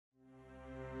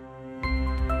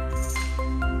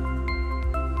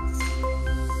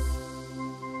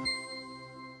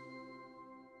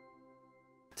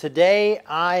Today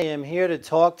I am here to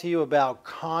talk to you about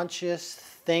conscious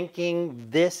thinking.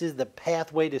 This is the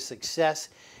pathway to success.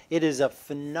 It is a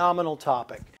phenomenal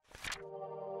topic.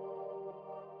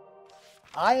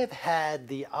 I have had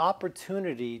the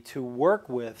opportunity to work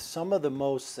with some of the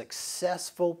most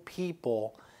successful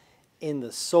people in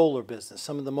the solar business,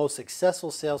 some of the most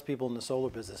successful salespeople in the solar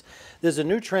business. There's a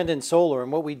new trend in solar,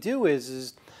 and what we do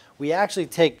is we actually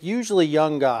take usually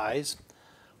young guys,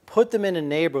 put them in a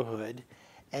neighborhood,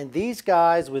 and these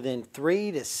guys within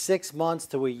 3 to 6 months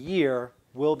to a year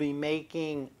will be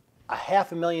making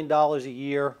 $500,000 a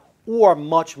year or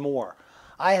much more.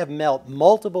 I have met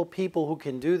multiple people who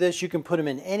can do this. You can put them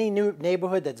in any new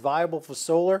neighborhood that's viable for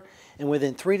solar, and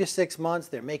within 3 to 6 months,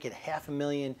 they're making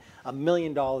 $500,000, $1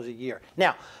 million a year.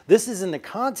 Now, this is in the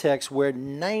context where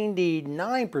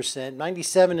 97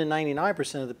 to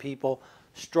 99% of the people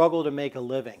struggle to make a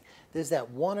living. There's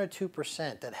that 1 or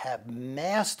 2% that have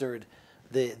mastered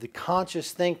the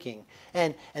conscious thinking,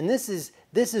 and this is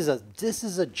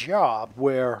a job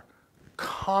where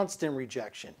constant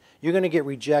rejection. You're going to get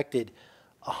rejected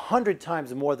 100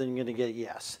 times more than you're going to get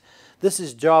yes. This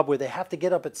is a job where they have to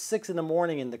get up at 6 in the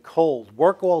morning in the cold,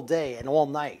 work all day and all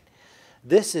night.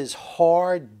 This is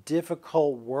hard,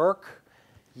 difficult work,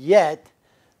 yet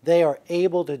they are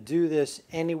able to do this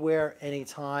anywhere,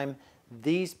 anytime.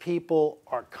 These people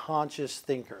are conscious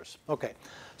thinkers. Okay,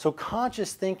 so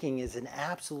conscious thinking is an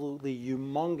absolutely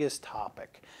humongous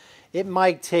topic. It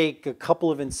might take a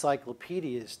couple of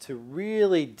encyclopedias to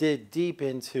really dig deep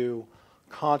into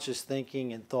conscious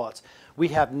thinking and thoughts. We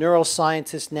have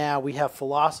neuroscientists now, we have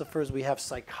philosophers, we have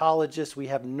psychologists, we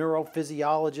have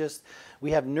neurophysiologists,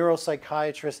 we have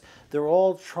neuropsychiatrists. They're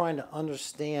all trying to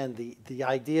understand the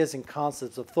ideas and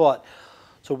concepts of thought.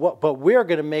 But we're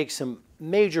going to make some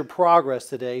major progress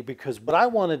today, because what I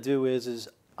want to do is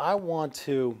I want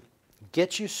to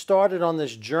get you started on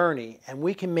this journey, and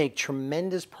we can make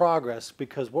tremendous progress,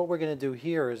 because what we're going to do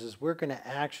here is we're going to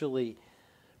actually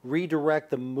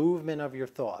redirect the movement of your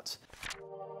thoughts.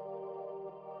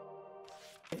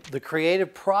 The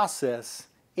creative process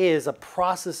is a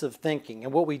process of thinking,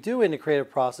 and what we do in the creative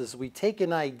process is we take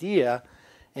an idea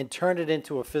and turn it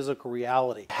into a physical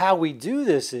reality. How we do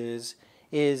this is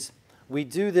we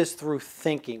do this through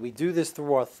thinking. We do this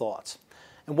through our thoughts.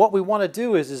 And what we want to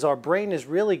do is our brain is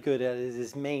really good at it,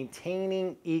 is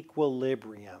maintaining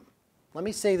equilibrium. Let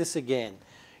me say this again.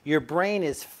 Your brain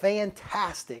is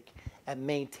fantastic at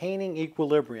maintaining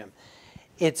equilibrium.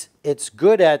 It's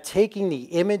good at taking the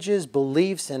images,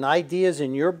 beliefs, and ideas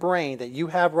in your brain that you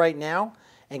have right now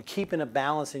and keeping a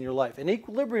balance in your life. And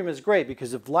equilibrium is great,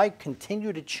 because if life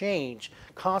continued to change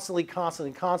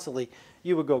constantly,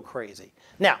 you would go crazy.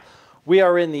 Now, we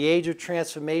are in the age of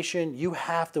transformation. You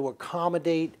have to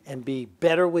accommodate and be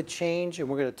better with change, and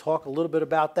we're going to talk a little bit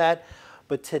about that.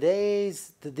 But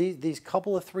these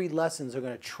couple of 3 lessons are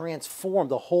going to transform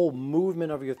the whole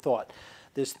movement of your thought.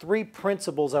 There's 3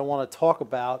 principles I want to talk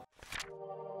about.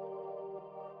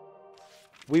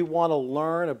 We want to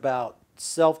learn about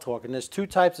self-talk, and there's 2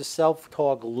 types of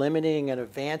self-talk: limiting and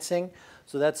advancing.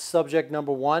 So that's subject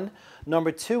number 1.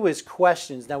 Number 2 is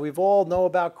questions. Now, we've all know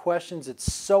about questions.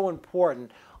 It's so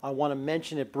important. I want to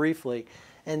mention it briefly.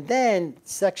 And then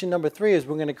section number 3 is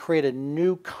we're going to create a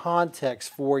new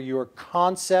context for your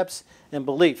concepts and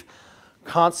belief.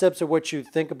 Concepts are what you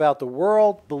think about the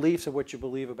world. Beliefs are what you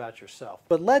believe about yourself.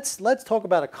 But let's talk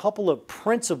about a couple of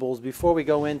principles before we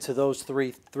go into those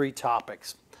three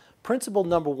topics. Principle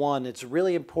number 1, it's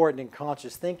really important in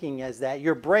conscious thinking, is that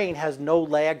your brain has no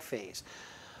lag phase.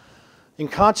 In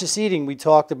conscious eating, we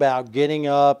talked about getting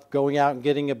up, going out and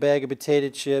getting a bag of potato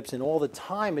chips, and all the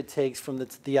time it takes from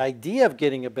the idea of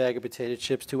getting a bag of potato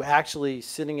chips to actually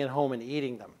sitting at home and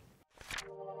eating them.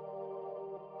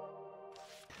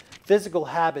 Physical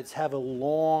habits have a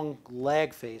long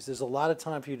lag phase. There's a lot of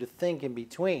time for you to think in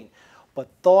between. But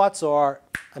thoughts are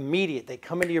immediate. They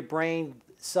come into your brain.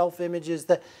 Self-images,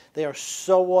 they are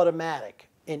so automatic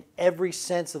in every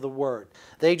sense of the word.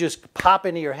 They just pop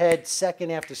into your head second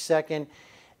after second.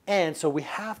 And so we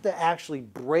have to actually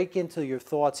break into your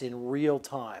thoughts in real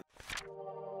time.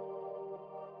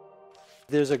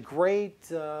 There's a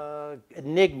great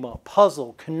enigma,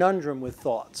 puzzle, conundrum with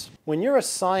thoughts. When you're a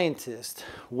scientist,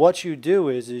 what you do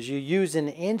is you use an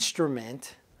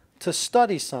instrument to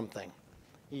study something.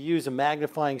 You use a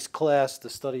magnifying glass to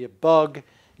study a bug.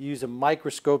 You use a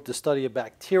microscope to study a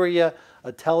bacteria,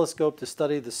 a telescope to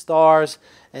study the stars,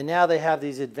 and now they have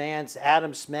these advanced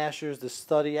atom smashers to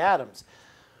study atoms.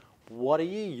 What do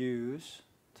you use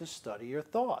to study your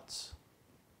thoughts?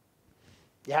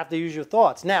 You have to use your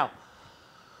thoughts. Now,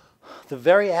 The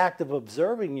very act of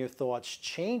observing your thoughts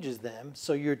changes them,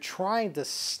 so you're trying to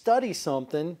study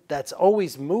something that's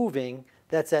always moving,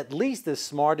 that's at least as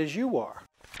smart as you are.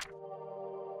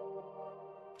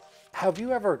 Have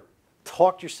you ever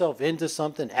talked yourself into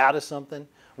something, out of something,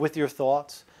 with your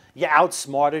thoughts? You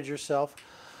outsmarted yourself?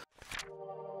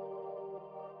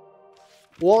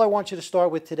 All I want you to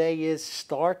start with today is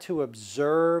start to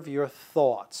observe your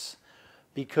thoughts,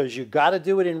 because you got to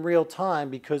do it in real time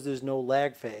because there's no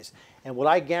lag phase. And what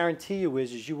I guarantee you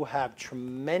is you will have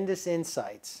tremendous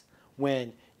insights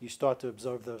when you start to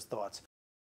observe those thoughts.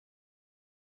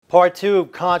 Part 2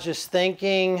 of conscious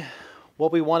thinking.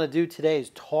 What we want to do today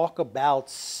is talk about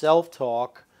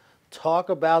self-talk. Talk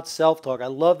about self-talk. I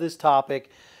love this topic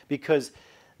because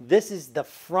this is the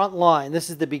front line. This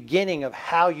is the beginning of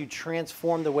how you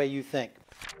transform the way you think.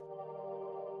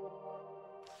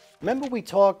 Remember we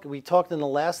talked in the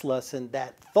last lesson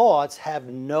that thoughts have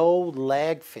no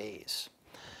lag phase.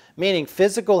 Meaning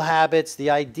physical habits,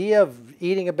 the idea of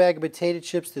eating a bag of potato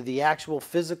chips to the actual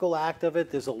physical act of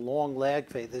it, there's a long lag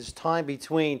phase. There's time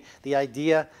between the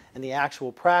idea and the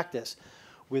actual practice.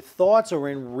 With thoughts are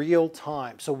in real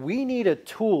time. So we need a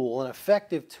tool, an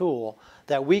effective tool,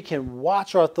 that we can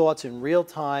watch our thoughts in real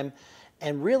time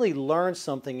and really learn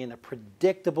something in a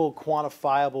predictable,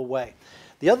 quantifiable way.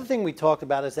 The other thing we talked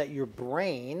about is that your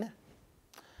brain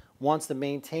wants to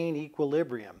maintain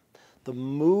equilibrium. The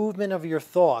movement of your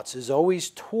thoughts is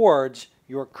always towards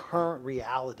your current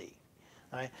reality.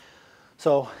 Right?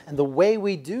 So, and the way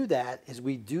we do that is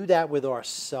we do that with our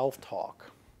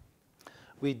self-talk.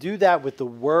 We do that with the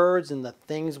words and the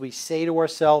things we say to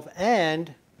ourselves,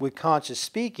 and with conscious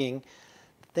speaking,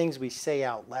 things we say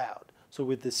out loud. So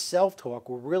with this self-talk,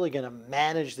 we're really going to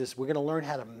manage this. We're going to learn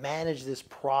how to manage this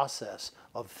process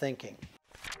of thinking.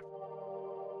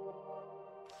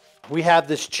 We have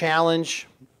this challenge,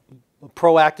 a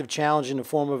proactive challenge in the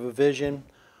form of a vision.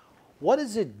 What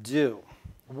does it do?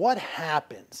 What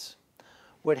happens?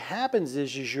 What happens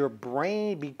is your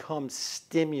brain becomes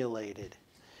stimulated.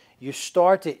 You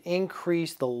start to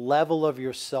increase the level of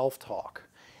your self-talk.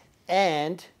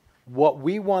 And what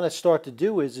we want to start to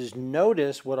do is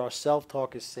notice what our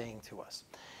self-talk is saying to us.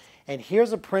 And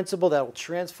here's a principle that will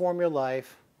transform your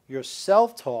life. Your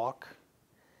self-talk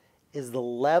is the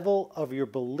level of your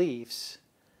beliefs,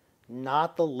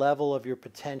 not the level of your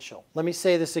potential. Let me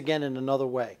say this again in another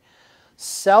way.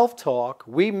 Self-talk,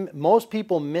 most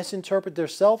people misinterpret their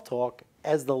self-talk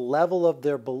as the level of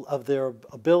their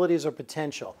abilities or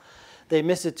potential. They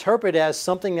misinterpret it as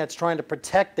something that's trying to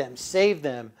protect them, save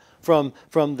them from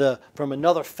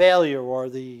another failure, or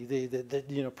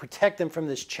protect them from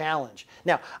this challenge.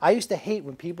 Now, I used to hate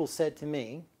when people said to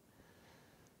me,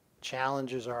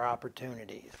 challenges are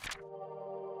opportunities.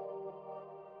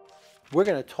 We're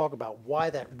going to talk about why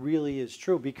that really is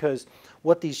true, because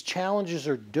what these challenges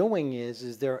are doing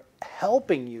is they're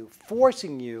helping you,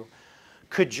 forcing you,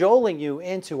 cajoling you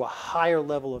into a higher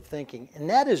level of thinking. And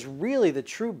that is really the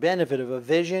true benefit of a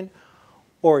vision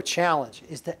or a challenge,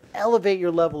 is to elevate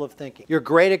your level of thinking. You're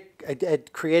great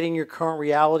at creating your current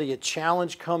reality. A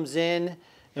challenge comes in,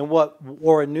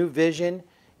 or a new vision,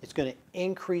 it's going to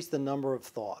increase the number of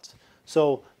thoughts.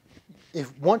 So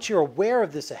once you're aware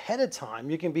of this ahead of time,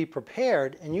 you can be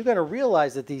prepared, and you're going to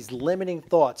realize that these limiting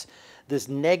thoughts, this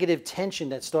negative tension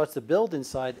that starts to build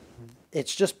inside,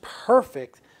 it's just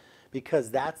perfect,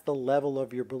 because that's the level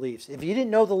of your beliefs. If you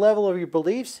didn't know the level of your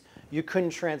beliefs, you couldn't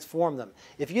transform them.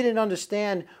 If you didn't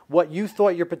understand what you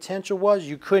thought your potential was,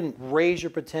 you couldn't raise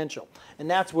your potential.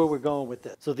 And that's where we're going with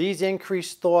this. So these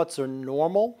increased thoughts are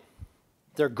normal.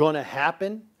 They're going to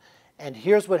happen. And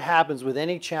here's what happens with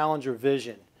any challenge or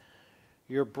vision.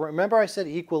 Remember I said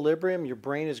equilibrium? Your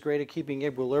brain is great at keeping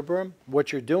equilibrium.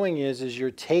 What you're doing is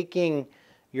you're taking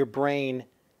your brain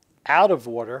out of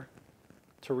order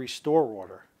to restore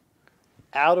order.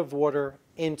 Out of order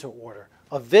into order.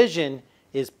 A vision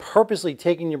is purposely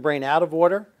taking your brain out of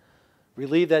order,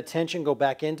 relieve that tension, go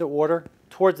back into order,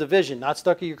 towards the vision, not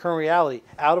stuck in your current reality.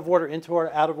 Out of order, into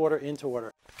order, out of order, into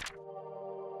order.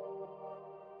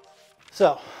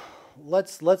 So,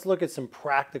 let's look at some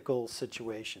practical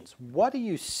situations. What do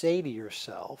you say to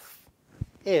yourself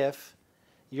if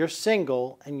you're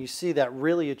single and you see that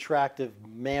really attractive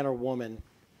man or woman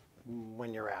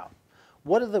when you're out?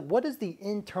 What is the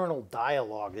internal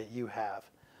dialogue that you have?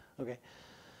 Okay.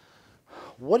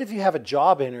 What if you have a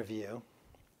job interview,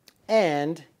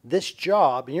 and this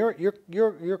job, and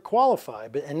you're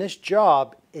qualified, and this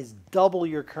job is double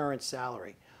your current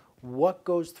salary? What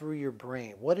goes through your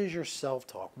brain? What is your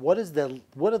self-talk? What are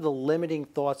the limiting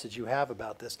thoughts that you have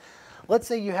about this? Let's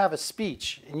say you have a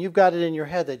speech and you've got it in your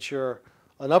head that you're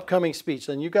an upcoming speech,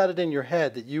 then you got it in your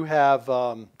head that you have,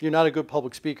 you're not a good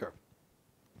public speaker.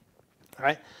 All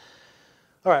right?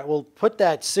 All right, well, put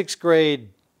that 6th grade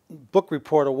book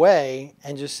report away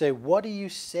and just say, what do you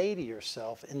say to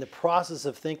yourself in the process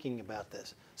of thinking about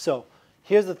this? So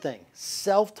here's the thing.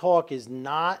 Self-talk is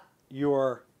not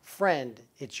your friend,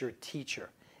 it's your teacher.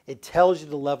 It tells you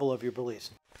the level of your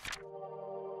beliefs.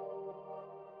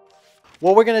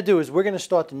 What we're going to do is we're going to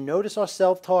start to notice our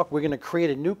self-talk. We're going to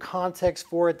create a new context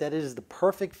for it that is the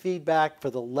perfect feedback for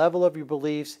the level of your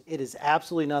beliefs. It is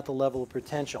absolutely not the level of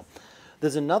potential.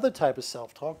 There's another type of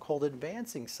self-talk called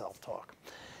advancing self-talk.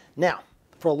 Now,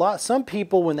 for some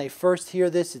people, when they first hear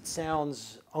this, it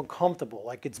sounds uncomfortable,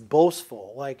 like it's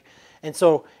boastful. And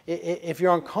so if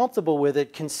you're uncomfortable with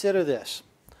it, consider this.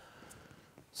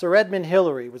 Sir Edmund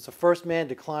Hillary was the first man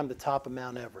to climb the top of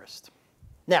Mount Everest.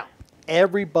 Now,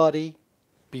 everybody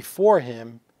before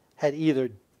him had either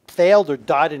failed or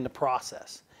died in the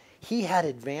process. He had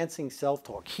advancing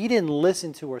self-talk. He didn't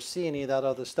listen to or see any of that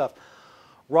other stuff.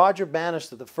 Roger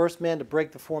Bannister, the first man to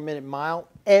break the 4-minute mile,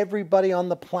 everybody on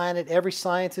the planet, every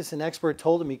scientist and expert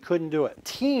told him he couldn't do it.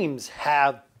 Teams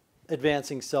have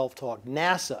advancing self-talk.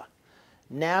 NASA,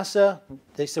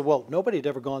 they said, well, nobody had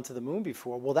ever gone to the moon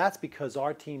before. Well, that's because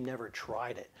our team never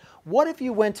tried it. What if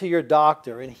you went to your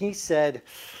doctor and he said,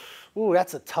 ooh,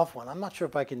 that's a tough one. I'm not sure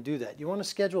if I can do that. You want to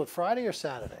schedule it Friday or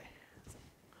Saturday?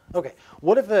 Okay,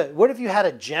 what if you had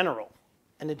a general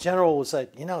and the general was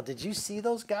like, did you see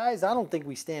those guys? I don't think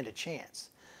we stand a chance.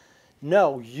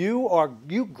 No,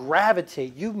 you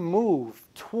gravitate, you move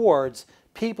towards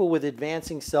people with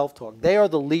advancing self-talk. They are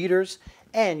the leaders,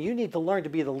 and you need to learn to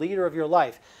be the leader of your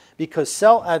life, because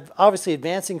obviously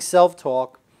advancing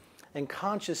self-talk and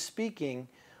conscious speaking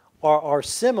are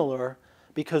similar,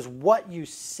 because what you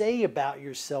say about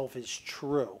yourself is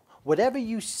true. Whatever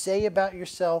you say about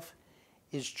yourself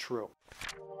is true.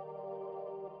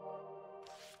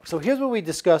 So here's what we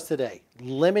discussed today.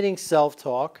 Limiting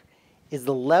self-talk is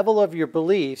the level of your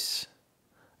beliefs,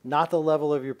 not the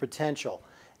level of your potential.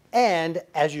 And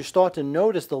as you start to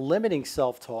notice the limiting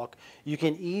self-talk, you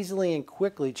can easily and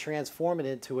quickly transform it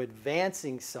into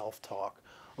advancing self-talk,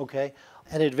 okay?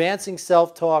 And advancing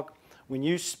self-talk, when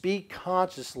you speak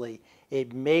consciously,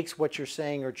 it makes what you're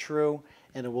saying are true,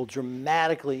 and it will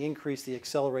dramatically increase the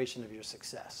acceleration of your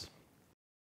success.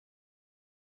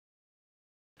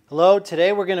 Hello,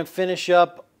 today we're going to finish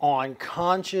up on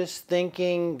conscious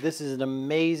thinking. This is an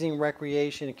amazing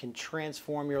recreation. It can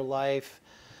transform your life.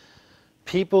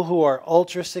 People who are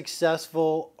ultra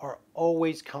successful are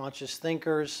always conscious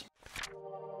thinkers.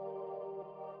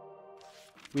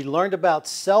 We learned about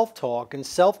self-talk, and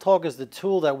self-talk is the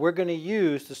tool that we're going to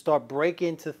use to start breaking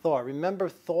into thought. Remember,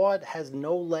 thought has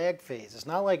no lag phase. It's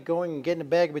not like going and getting a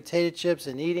bag of potato chips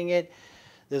and eating it.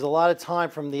 There's a lot of time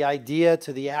from the idea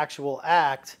to the actual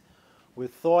act.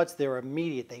 With thoughts, they're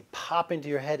immediate. They pop into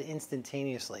your head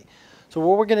instantaneously. So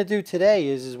what we're going to do today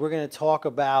is we're going to talk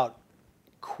about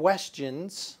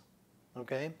questions,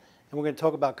 okay? And we're going to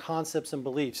talk about concepts and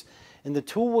beliefs. And the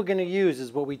tool we're going to use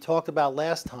is what we talked about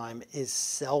last time, is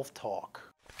self-talk.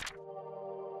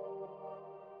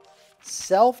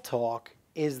 Self-talk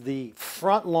is the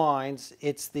front lines.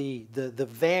 It's the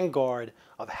vanguard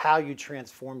of how you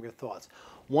transform your thoughts.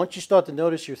 Once you start to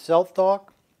notice your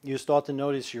self-talk, you start to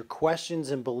notice your questions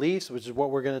and beliefs, which is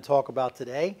what we're going to talk about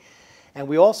today. And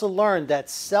we also learned that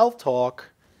self-talk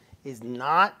is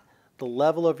not the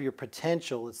level of your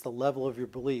potential, it's the level of your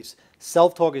beliefs.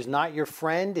 Self-talk is not your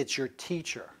friend, it's your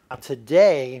teacher. Now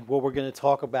today, what we're going to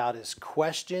talk about is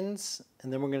questions,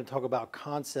 and then we're going to talk about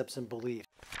concepts and beliefs.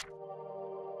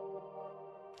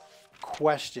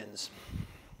 Questions.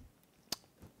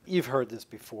 You've heard this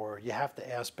before. You have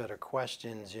to ask better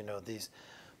questions, these.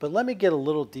 But let me get a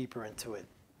little deeper into it.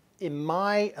 In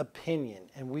my opinion,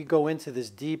 and we go into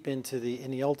this deep in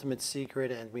the Ultimate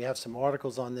Secret, and we have some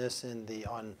articles on this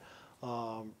on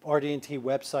RDT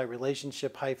website,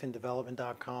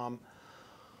 relationship-development.com.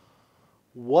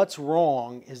 What's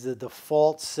wrong is the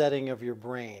default setting of your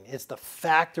brain. It's the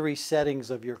factory settings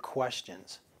of your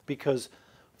questions. Because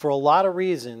for a lot of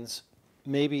reasons,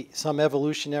 maybe some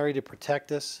evolutionary to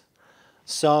protect us,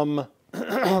 some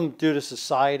due to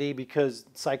society, because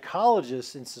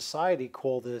psychologists in society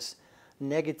call this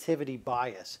negativity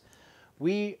bias.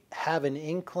 We have an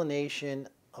inclination,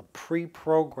 a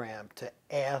pre-program to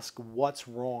ask what's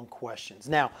wrong questions.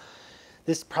 Now,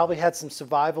 this probably had some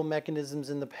survival mechanisms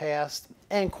in the past,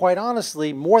 and quite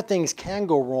honestly, more things can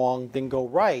go wrong than go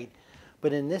right,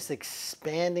 but in this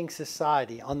expanding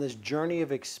society, on this journey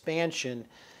of expansion,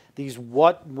 these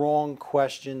what wrong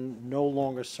questions no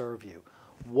longer serve you.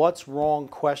 What's wrong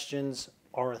questions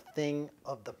are a thing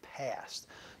of the past.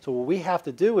 So what we have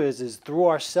to do is through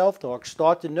our self-talk,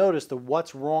 start to notice the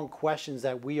what's wrong questions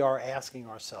that we are asking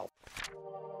ourselves.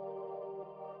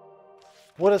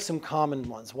 What are some common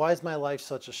ones? Why is my life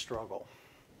such a struggle?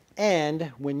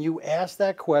 And when you ask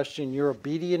that question, your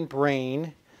obedient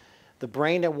brain, the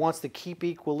brain that wants to keep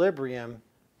equilibrium,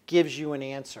 gives you an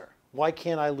answer. Why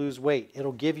can't I lose weight?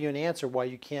 It'll give you an answer why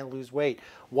you can't lose weight.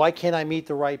 Why can't I meet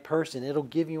the right person? It'll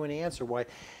give you an answer why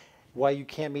you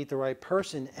can't meet the right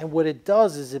person. And what it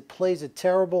does is it plays a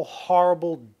terrible,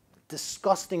 horrible,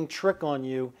 disgusting trick on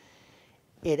you.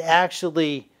 It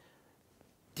actually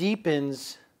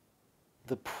deepens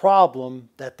the problem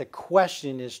that the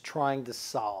question is trying to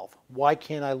solve. Why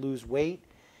can't I lose weight?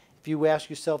 If you ask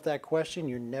yourself that question,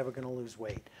 you're never going to lose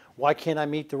weight. Why can't I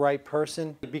meet the right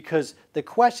person? Because the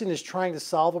question is trying to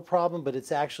solve a problem, but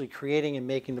it's actually creating and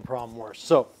making the problem worse.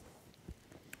 So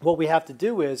what we have to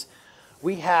do is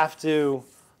we have to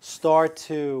start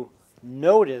to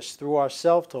notice through our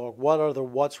self-talk what are the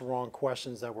what's wrong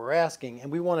questions that we're asking,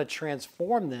 and we want to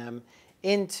transform them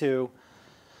into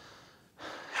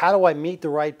how do I meet the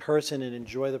right person and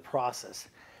enjoy the process?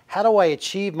 How do I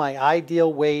achieve my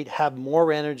ideal weight, have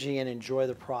more energy, and enjoy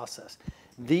the process?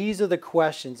 These are the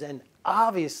questions, and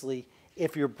obviously,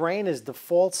 if your brain is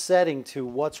default setting to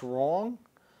what's wrong,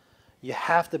 you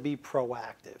have to be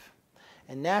proactive.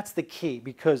 And that's the key,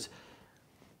 because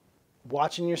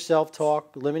watching your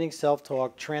self-talk, limiting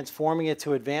self-talk, transforming it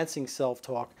to advancing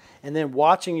self-talk, and then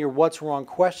watching your what's wrong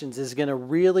questions is going to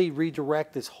really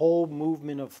redirect this whole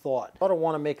movement of thought. You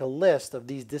want to make a list of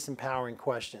these disempowering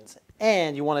questions,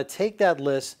 and you want to take that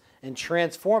list and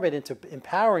transform it into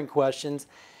empowering questions,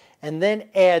 and then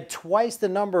add twice the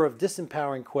number of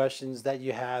disempowering questions that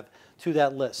you have to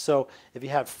that list. So if you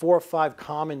have 4 or 5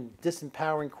 common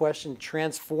disempowering questions,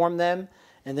 transform them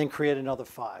and then create another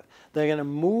 5. They're going to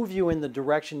move you in the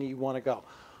direction that you want to go.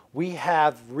 We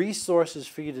have resources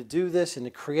for you to do this in the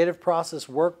Creative Process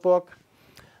Workbook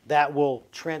that will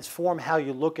transform how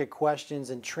you look at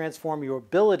questions and transform your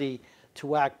ability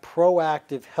to act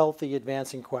proactive, healthy,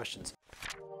 advancing questions.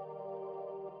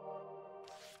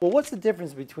 Well, what's the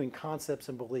difference between concepts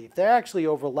and belief? They actually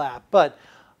overlap, but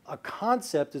a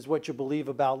concept is what you believe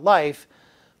about life.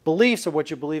 Beliefs are what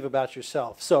you believe about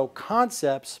yourself. So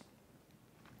concepts,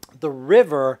 the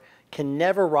river can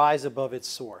never rise above its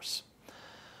source.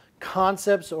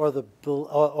 Concepts are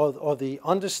the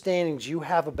understandings you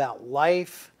have about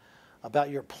life,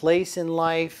 about your place in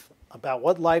life, about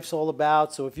what life's all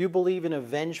about. So if you believe in a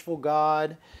vengeful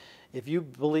God, if you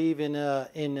believe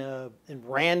in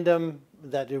random,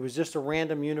 that it was just a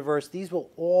random universe, these will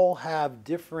all have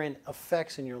different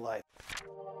effects in your life.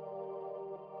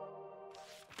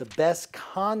 The best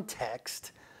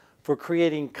context for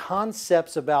creating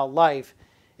concepts about life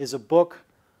is a book.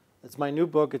 It's my new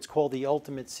book. It's called The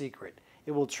Ultimate Secret.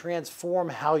 It will transform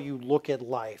how you look at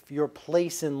life, your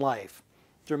place in life.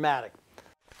 Dramatic.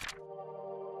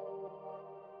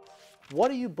 What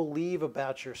do you believe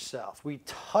about yourself? We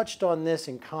touched on this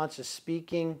in conscious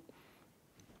speaking.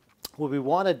 What we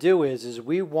want to do is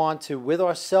we want to, with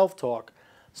our self-talk,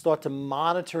 start to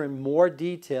monitor in more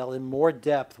detail, in more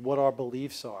depth, what our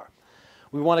beliefs are.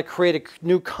 We want to create a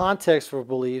new context for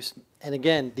beliefs. And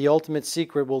again, The Ultimate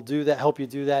Secret will do that, help you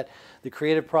do that. The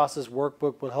Creative Process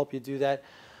Workbook will help you do that.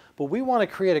 But we want to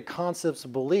create a concept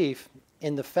of belief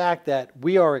in the fact that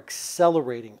we are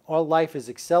accelerating. Our life is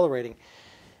accelerating.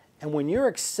 And when you're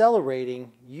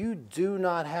accelerating, you do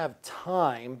not have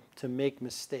time to make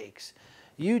mistakes.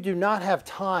 You do not have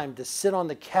time to sit on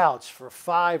the couch for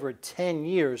 5 or 10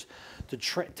 years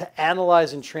to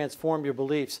analyze and transform your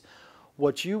beliefs.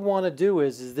 What you want to do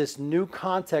is this new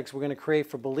context we're going to create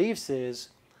for beliefs is,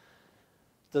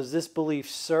 does this belief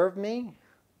serve me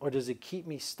or does it keep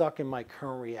me stuck in my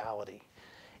current reality?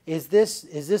 Is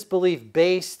this belief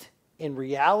based in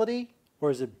reality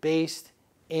or is it based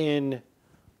in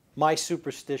my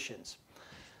superstitions?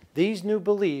 These new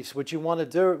beliefs, what you want to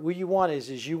do, what you want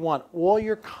is you want all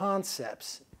your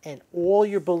concepts and all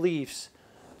your beliefs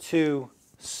to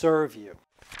serve you.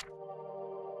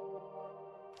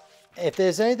 If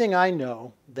there's anything I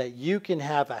know that you can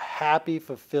have a happy,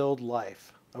 fulfilled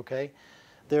life, okay,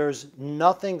 there's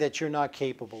nothing that you're not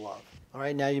capable of. All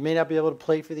right, now you may not be able to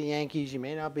play for the Yankees, you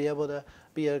may not be able to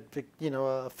be a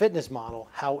fitness model.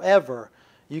 However,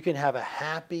 you can have a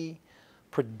happy,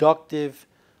 productive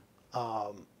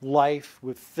life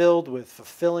filled with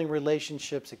fulfilling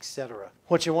relationships, etc.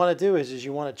 What you want to do is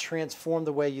you want to transform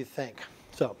the way you think.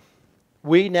 So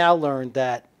we now learned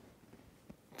that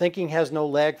thinking has no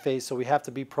lag phase, so we have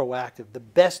to be proactive. The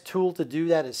best tool to do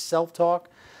that is self-talk.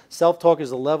 Self-talk is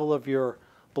the level of your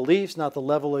beliefs, not the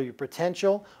level of your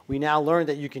potential. We now learn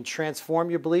that you can transform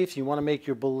your beliefs. You want to make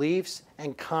your beliefs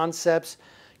and concepts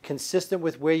consistent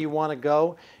with where you want to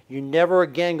go. You're never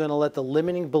again going to let the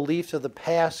limiting beliefs of the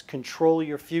past control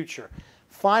your future.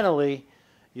 Finally,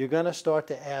 you're going to start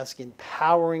to ask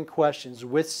empowering questions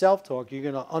with self-talk. You're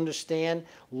going to understand,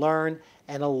 learn,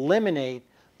 and eliminate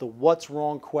the what's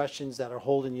wrong questions that are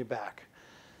holding you back.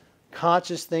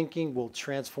 Conscious thinking will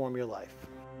transform your life.